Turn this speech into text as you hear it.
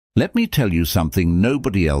Let me tell you something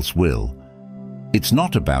nobody else will. It's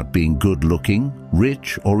not about being good-looking,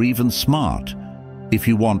 rich, or even smart. If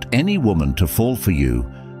you want any woman to fall for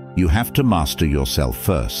you, you have to master yourself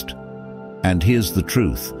first. And here's the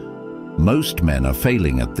truth. Most men are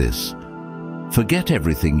failing at this. Forget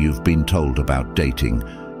everything you've been told about dating.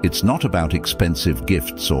 It's not about expensive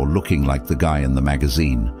gifts or looking like the guy in the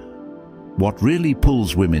magazine. What really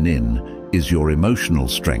pulls women in is your emotional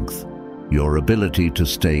strength, your ability to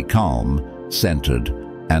stay calm, centered,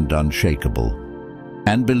 and unshakable.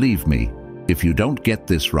 And believe me, if you don't get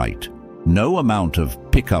this right, no amount of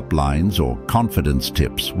pickup lines or confidence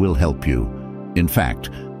tips will help you. In fact,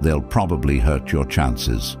 they'll probably hurt your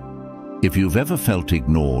chances. If you've ever felt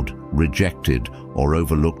ignored, rejected, or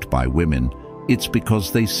overlooked by women, it's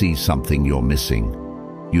because they see something you're missing.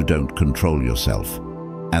 You don't control yourself,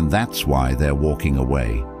 and that's why they're walking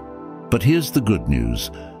away. But here's the good news.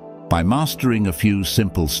 By mastering a few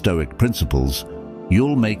simple Stoic principles,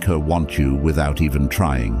 you'll make her want you without even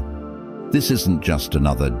trying. This isn't just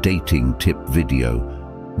another dating tip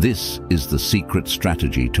video. This is the secret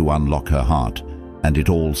strategy to unlock her heart, and it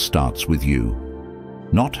all starts with you.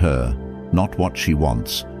 Not her, not what she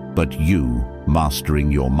wants, but you mastering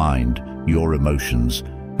your mind, your emotions,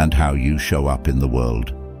 and how you show up in the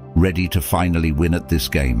world. Ready to finally win at this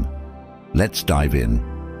game? Let's dive in.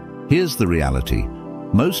 Here's the reality.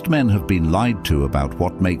 Most men have been lied to about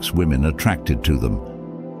what makes women attracted to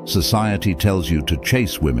them. Society tells you to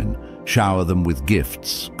chase women, shower them with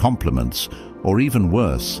gifts, compliments, or even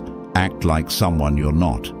worse, act like someone you're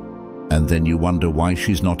not. And then you wonder why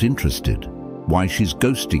she's not interested, why she's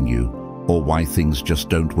ghosting you, or why things just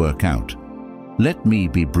don't work out. Let me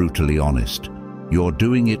be brutally honest. You're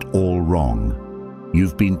doing it all wrong.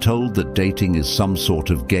 You've been told that dating is some sort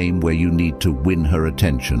of game where you need to win her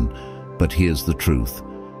attention. But here's the truth.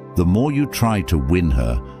 The more you try to win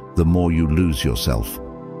her, the more you lose yourself.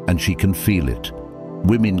 And she can feel it.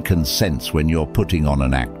 Women can sense when you're putting on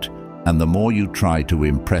an act. And the more you try to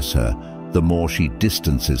impress her, the more she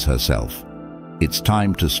distances herself. It's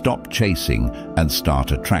time to stop chasing and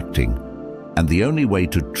start attracting. And the only way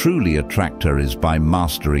to truly attract her is by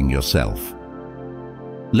mastering yourself.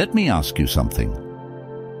 Let me ask you something.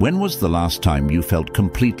 When was the last time you felt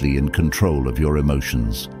completely in control of your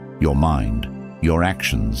emotions, your mind, your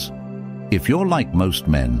actions? If you're like most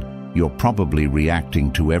men, you're probably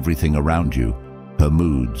reacting to everything around you, her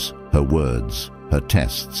moods, her words, her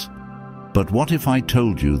tests. But what if I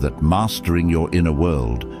told you that mastering your inner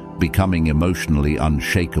world, becoming emotionally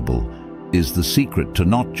unshakable, is the secret to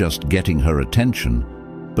not just getting her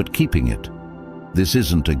attention, but keeping it? This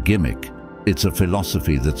isn't a gimmick. It's a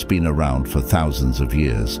philosophy that's been around for thousands of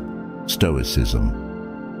years. Stoicism.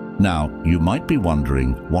 Now, you might be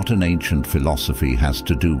wondering what an ancient philosophy has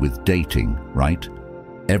to do with dating, right?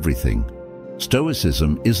 Everything.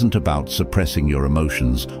 Stoicism isn't about suppressing your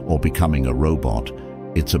emotions or becoming a robot.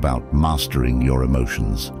 It's about mastering your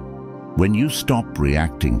emotions. When you stop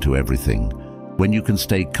reacting to everything, when you can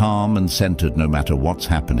stay calm and centered no matter what's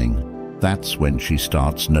happening, that's when she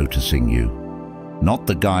starts noticing you. Not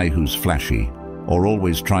the guy who's flashy or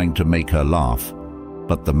always trying to make her laugh,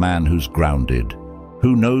 but the man who's grounded,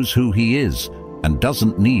 who knows who he is and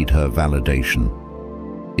doesn't need her validation.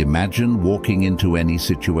 Imagine walking into any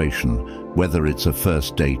situation, whether it's a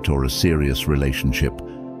first date or a serious relationship,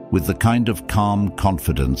 with the kind of calm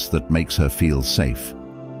confidence that makes her feel safe.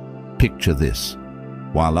 Picture this.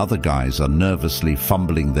 While other guys are nervously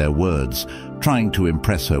fumbling their words, trying to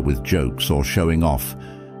impress her with jokes or showing off,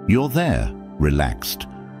 you're there, relaxed,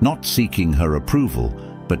 not seeking her approval,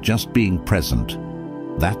 but just being present.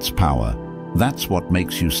 That's power. That's what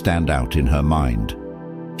makes you stand out in her mind.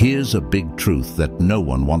 Here's a big truth that no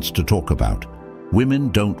one wants to talk about. Women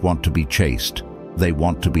don't want to be chased. They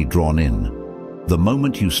want to be drawn in. The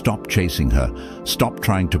moment you stop chasing her, stop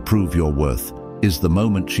trying to prove your worth, is the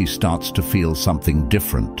moment she starts to feel something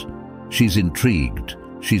different. She's intrigued,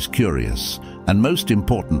 she's curious, and most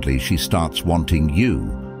importantly, she starts wanting you.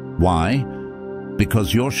 Why?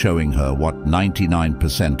 Because you're showing her what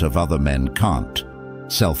 99% of other men can't.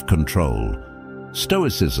 Self-control.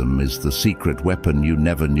 Stoicism is the secret weapon you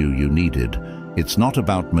never knew you needed. It's not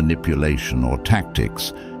about manipulation or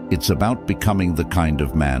tactics. It's about becoming the kind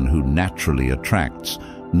of man who naturally attracts,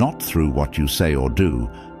 not through what you say or do,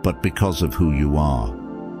 but because of who you are.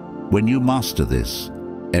 When you master this,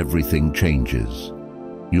 everything changes.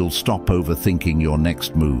 You'll stop overthinking your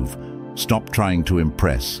next move, stop trying to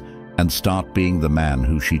impress, and start being the man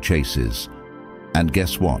who she chases. And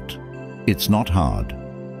guess what? It's not hard.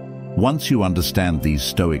 Once you understand these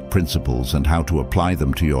Stoic principles and how to apply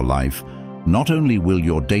them to your life, not only will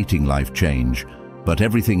your dating life change, but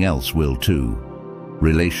everything else will too.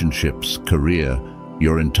 Relationships, career,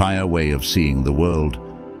 your entire way of seeing the world,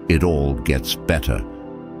 it all gets better.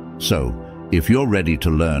 So, if you're ready to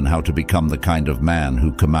learn how to become the kind of man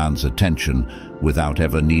who commands attention without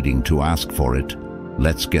ever needing to ask for it,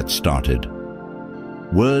 let's get started.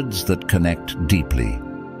 Words that connect deeply.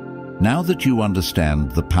 Now that you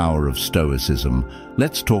understand the power of Stoicism,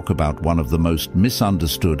 let's talk about one of the most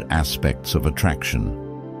misunderstood aspects of attraction: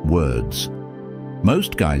 words.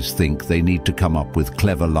 Most guys think they need to come up with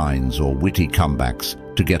clever lines or witty comebacks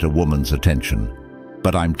to get a woman's attention.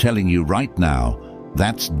 But I'm telling you right now,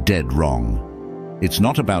 that's dead wrong. It's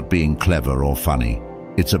not about being clever or funny.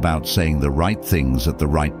 It's about saying the right things at the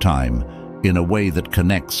right time, in a way that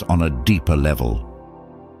connects on a deeper level.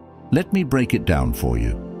 Let me break it down for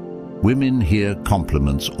you. Women hear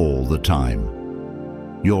compliments all the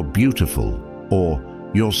time. You're beautiful, or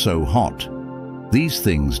you're so hot. These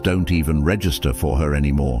things don't even register for her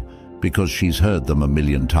anymore because she's heard them a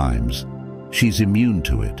million times. She's immune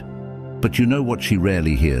to it. But you know what she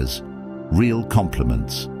rarely hears? Real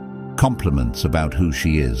compliments. Compliments about who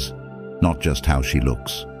she is, not just how she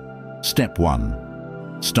looks. Step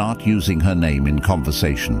 1. Start using her name in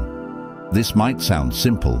conversation. This might sound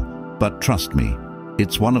simple, but trust me,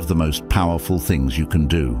 it's one of the most powerful things you can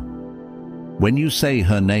do. When you say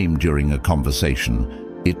her name during a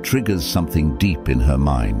conversation, it triggers something deep in her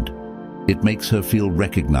mind. It makes her feel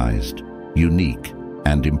recognized, unique,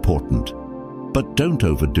 and important. But don't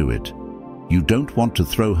overdo it. You don't want to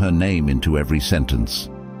throw her name into every sentence.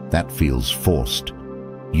 That feels forced.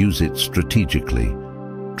 Use it strategically.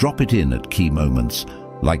 Drop it in at key moments,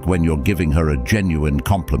 like when you're giving her a genuine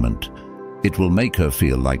compliment. It will make her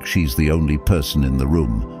feel like she's the only person in the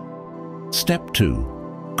room. Step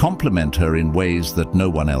 2. Compliment her in ways that no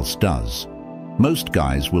one else does. Most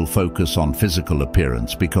guys will focus on physical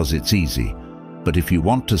appearance because it's easy. But if you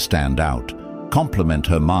want to stand out, compliment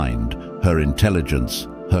her mind, her intelligence,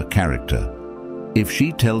 her character. If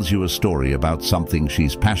she tells you a story about something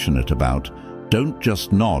she's passionate about, don't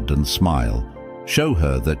just nod and smile. Show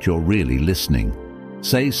her that you're really listening.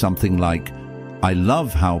 Say something like, "I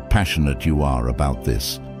love how passionate you are about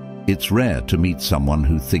this. It's rare to meet someone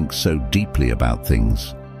who thinks so deeply about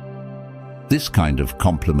things." This kind of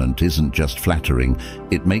compliment isn't just flattering,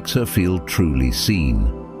 it makes her feel truly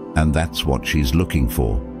seen. And that's what she's looking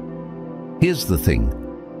for. Here's the thing.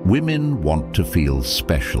 Women want to feel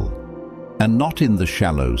special. And not in the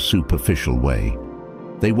shallow, superficial way.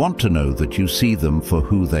 They want to know that you see them for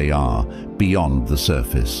who they are, beyond the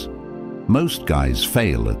surface. Most guys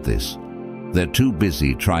fail at this. They're too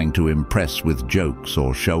busy trying to impress with jokes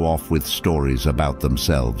or show off with stories about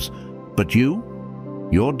themselves. But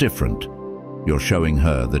you're different. You're showing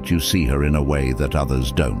her that you see her in a way that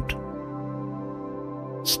others don't.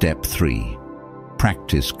 Step 3.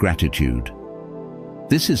 Practice gratitude.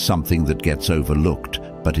 This is something that gets overlooked,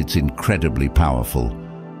 but it's incredibly powerful.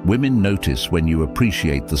 Women notice when you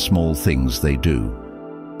appreciate the small things they do.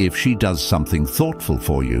 If she does something thoughtful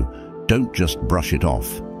for you, don't just brush it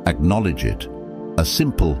off. Acknowledge it. A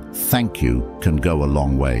simple thank you can go a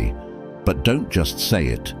long way. But don't just say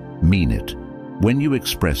it, mean it. When you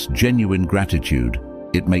express genuine gratitude,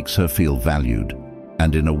 it makes her feel valued.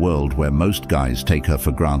 And in a world where most guys take her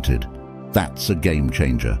for granted, that's a game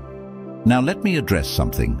changer. Now let me address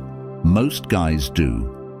something most guys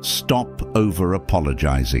do. Stop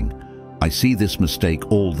over-apologizing. I see this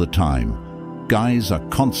mistake all the time. Guys are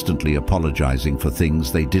constantly apologizing for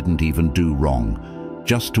things they didn't even do wrong,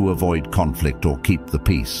 just to avoid conflict or keep the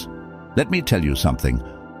peace. Let me tell you something.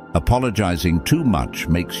 Apologizing too much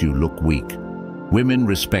makes you look weak. Women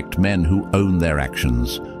respect men who own their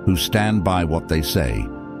actions, who stand by what they say.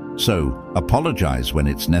 So, apologize when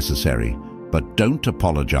it's necessary, but don't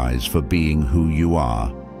apologize for being who you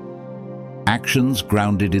are. Actions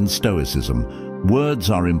grounded in Stoicism. Words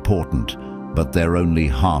are important, but they're only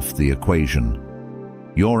half the equation.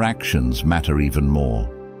 Your actions matter even more.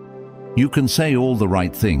 You can say all the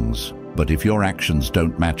right things, but if your actions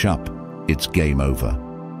don't match up, it's game over.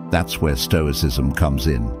 That's where Stoicism comes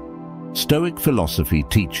in. Stoic philosophy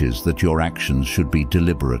teaches that your actions should be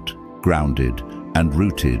deliberate, grounded, and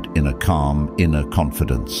rooted in a calm inner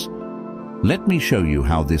confidence. Let me show you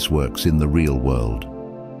how this works in the real world.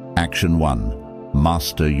 Action 1.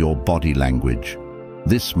 Master your body language.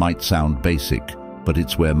 This might sound basic, but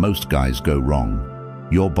it's where most guys go wrong.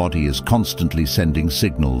 Your body is constantly sending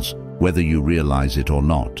signals, whether you realize it or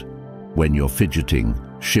not. When you're fidgeting,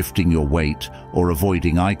 shifting your weight, or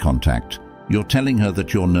avoiding eye contact, you're telling her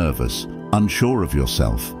that you're nervous, unsure of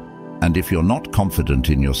yourself. And if you're not confident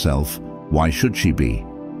in yourself, why should she be?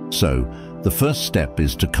 So, the first step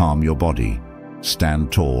is to calm your body.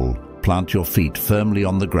 Stand tall, plant your feet firmly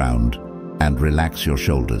on the ground, and relax your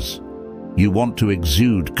shoulders. You want to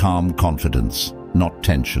exude calm confidence, not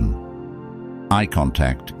tension. Eye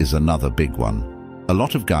contact is another big one. A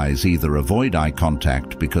lot of guys either avoid eye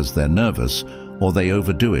contact because they're nervous, or they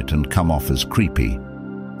overdo it and come off as creepy.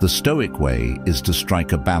 The Stoic way is to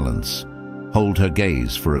strike a balance. Hold her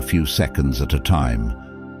gaze for a few seconds at a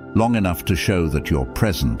time, long enough to show that you're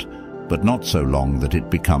present, but not so long that it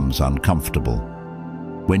becomes uncomfortable.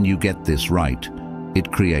 When you get this right,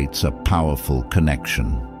 it creates a powerful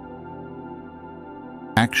connection.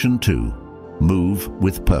 Action 2. Move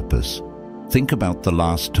with purpose. Think about the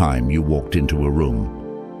last time you walked into a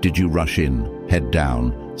room. Did you rush in, head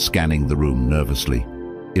down, scanning the room nervously?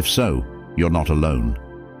 If so, you're not alone.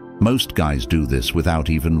 Most guys do this without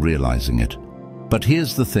even realizing it. But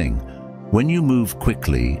here's the thing. When you move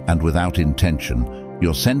quickly and without intention,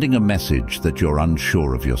 you're sending a message that you're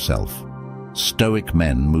unsure of yourself. Stoic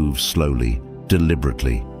men move slowly,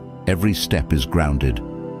 deliberately. Every step is grounded.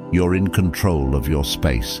 You're in control of your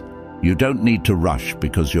space. You don't need to rush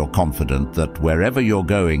because you're confident that wherever you're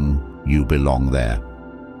going, you belong there.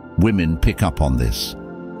 Women pick up on this.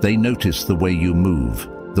 They notice the way you move,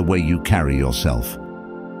 the way you carry yourself.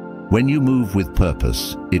 When you move with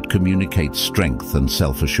purpose, it communicates strength and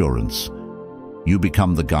self-assurance. You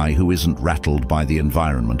become the guy who isn't rattled by the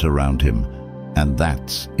environment around him, and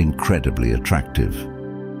that's incredibly attractive.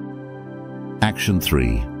 Action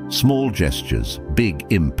 3. Small gestures, big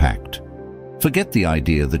impact. Forget the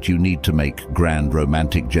idea that you need to make grand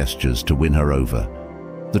romantic gestures to win her over.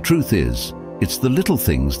 The truth is, it's the little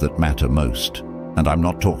things that matter most. And I'm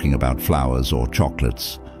not talking about flowers or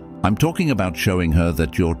chocolates. I'm talking about showing her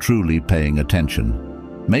that you're truly paying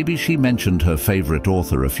attention. Maybe she mentioned her favorite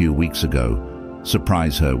author a few weeks ago.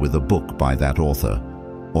 Surprise her with a book by that author.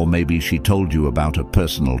 Or maybe she told you about a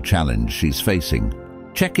personal challenge she's facing.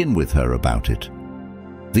 Check in with her about it.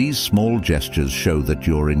 These small gestures show that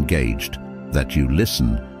you're engaged, that you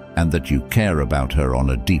listen, and that you care about her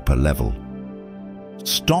on a deeper level.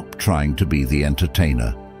 Stop trying to be the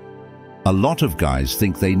entertainer. A lot of guys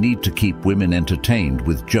think they need to keep women entertained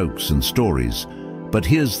with jokes and stories, but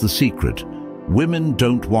here's the secret. Women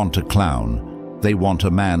don't want a clown. They want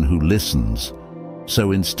a man who listens.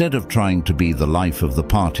 So instead of trying to be the life of the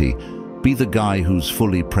party, be the guy who's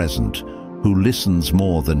fully present, who listens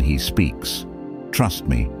more than he speaks. Trust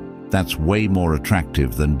me, that's way more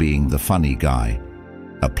attractive than being the funny guy.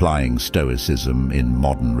 Applying Stoicism in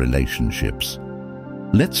modern relationships.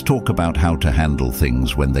 Let's talk about how to handle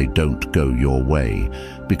things when they don't go your way,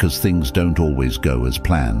 because things don't always go as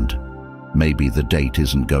planned. Maybe the date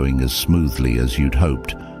isn't going as smoothly as you'd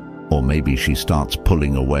hoped, or maybe she starts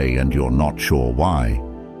pulling away and you're not sure why.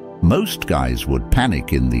 Most guys would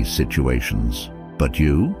panic in these situations, but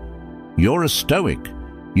you're a Stoic.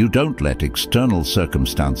 You don't let external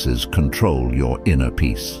circumstances control your inner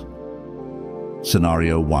peace.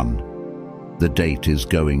 Scenario 1. The date is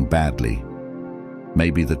going badly.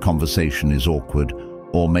 Maybe the conversation is awkward,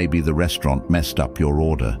 or maybe the restaurant messed up your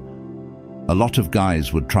order. A lot of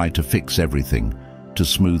guys would try to fix everything, to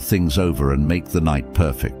smooth things over and make the night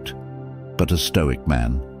perfect. But a Stoic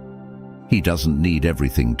man, he doesn't need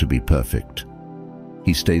everything to be perfect.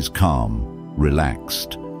 He stays calm,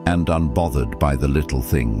 relaxed, and unbothered by the little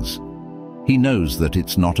things. He knows that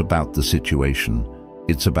it's not about the situation,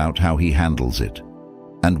 it's about how he handles it.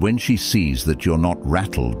 And when she sees that you're not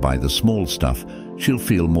rattled by the small stuff, she'll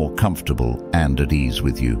feel more comfortable and at ease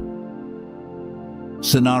with you.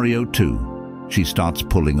 Scenario 2. She starts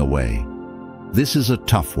pulling away. This is a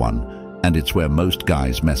tough one, and it's where most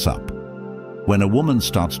guys mess up. When a woman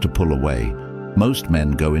starts to pull away, most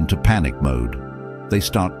men go into panic mode. They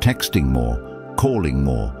start texting more, calling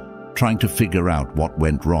more, trying to figure out what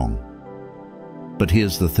went wrong. But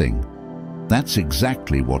here's the thing. That's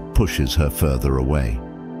exactly what pushes her further away.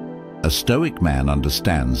 A Stoic man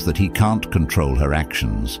understands that he can't control her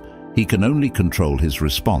actions. He can only control his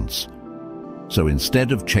response. So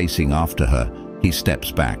instead of chasing after her, he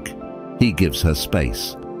steps back. He gives her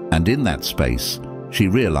space. And in that space, she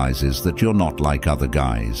realizes that you're not like other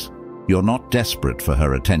guys. You're not desperate for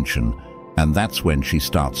her attention, and that's when she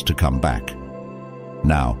starts to come back.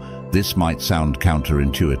 Now, this might sound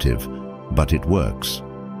counterintuitive, but it works.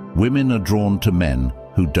 Women are drawn to men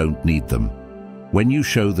who don't need them. When you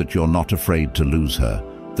show that you're not afraid to lose her,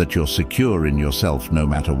 that you're secure in yourself no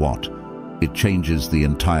matter what, it changes the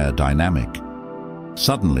entire dynamic.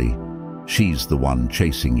 Suddenly, she's the one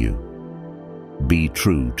chasing you. Be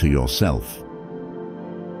true to yourself.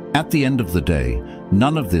 At the end of the day,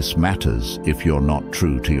 none of this matters if you're not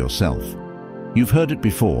true to yourself. You've heard it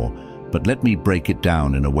before, but let me break it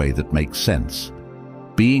down in a way that makes sense.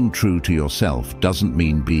 Being true to yourself doesn't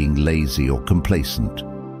mean being lazy or complacent.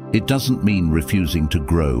 It doesn't mean refusing to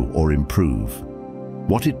grow or improve.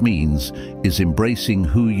 What it means is embracing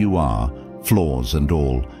who you are, flaws and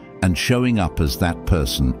all, and showing up as that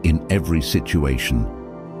person in every situation.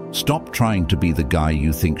 Stop trying to be the guy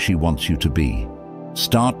you think she wants you to be.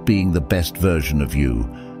 Start being the best version of you,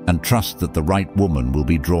 and trust that the right woman will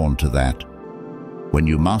be drawn to that. When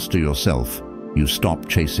you master yourself, you stop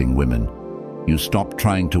chasing women. You stop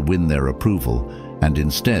trying to win their approval, and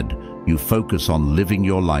instead, you focus on living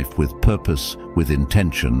your life with purpose, with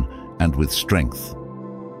intention, and with strength.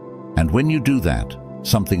 And when you do that,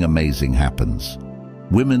 something amazing happens.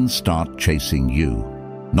 Women start chasing you,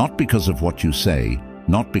 not because of what you say,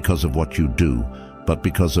 not because of what you do, but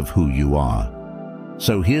because of who you are.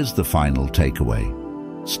 So here's the final takeaway.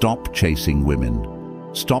 Stop chasing women.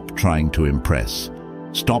 Stop trying to impress.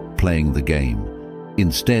 Stop playing the game.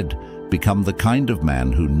 Instead, become the kind of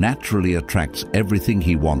man who naturally attracts everything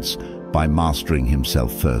he wants by mastering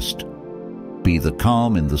himself first. Be the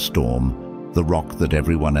calm in the storm, the rock that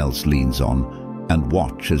everyone else leans on, and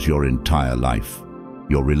watch as your entire life,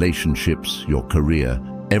 your relationships, your career,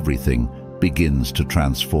 everything begins to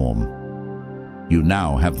transform. You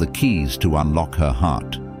now have the keys to unlock her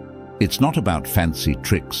heart. It's not about fancy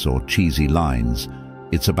tricks or cheesy lines.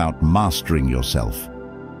 It's about mastering yourself.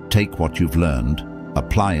 Take what you've learned,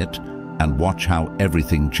 apply it, and watch how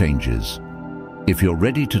everything changes. If you're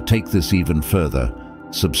ready to take this even further,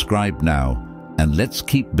 subscribe now, and let's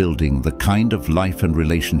keep building the kind of life and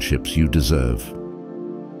relationships you deserve.